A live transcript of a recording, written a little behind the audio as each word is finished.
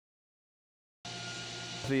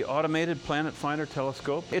the Automated Planet Finder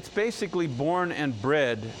Telescope. It's basically born and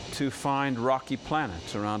bred to find rocky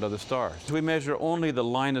planets around other stars. We measure only the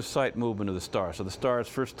line of sight movement of the star. So the star is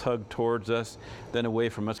first tugged towards us, then away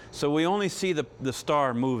from us. So we only see the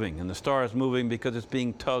star moving, and the star is moving because it's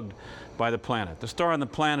being tugged by the planet. The star and the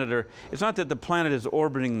planet are, it's not that the planet is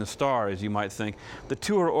orbiting the star, as you might think. The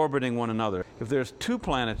two are orbiting one another. If there's two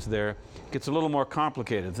planets there, it gets a little more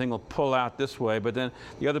complicated. The thing will pull out this way, but then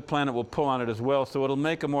the other planet will pull on it as well, so it'll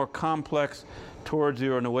make a more complex towards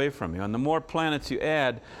you and away from you. And the more planets you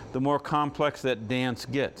add, the more complex that dance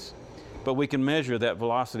gets. But we can measure that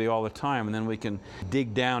velocity all the time, and then we can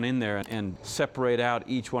dig down in there and separate out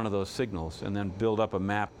each one of those signals and then build up a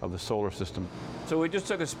map of the solar system. So we just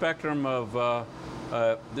took a spectrum of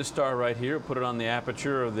this star right here, put it on the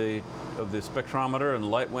aperture of the spectrometer,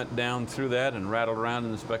 and light went down through that and rattled around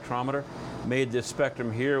in the spectrometer. Made this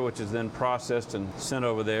spectrum here, which is then processed and sent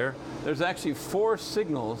over there. There's actually 4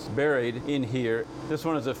 signals buried in here. This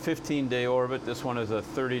one is a 15-day orbit, this one is a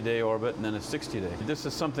 30-day orbit, and then a 60-day. This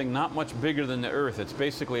is something not much bigger than the Earth. It's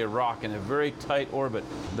basically a rock in a very tight orbit.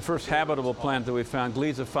 The first habitable planet that we found,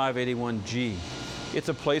 Gliese 581G. It's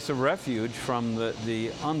a place of refuge from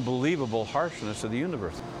the unbelievable harshness of the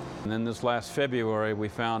universe. And then this last February, we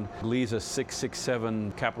found Gliese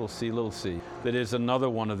 667 capital C little c. That is another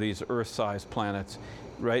one of these Earth-sized planets,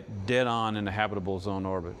 right dead on in the habitable zone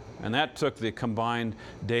orbit. And that took the combined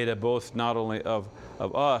data both not only of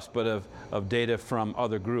us, but of data from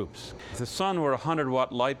other groups. If the sun were a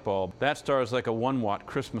 100-watt light bulb, that star is like a 1-watt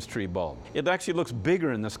Christmas tree bulb. It actually looks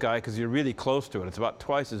bigger in the sky because you're really close to it. It's about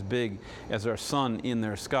twice as big as our sun in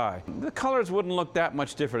their sky. The colors wouldn't look that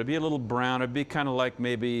much different. It'd be a little brown. It'd be kind of like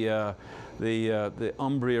maybe the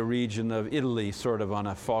Umbria region of Italy, sort of on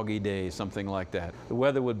a foggy day, something like that. The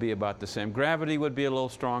weather would be about the same. Gravity would be a little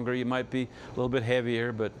stronger. You might be a little bit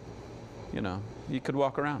heavier, but you know, you could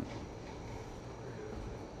walk around.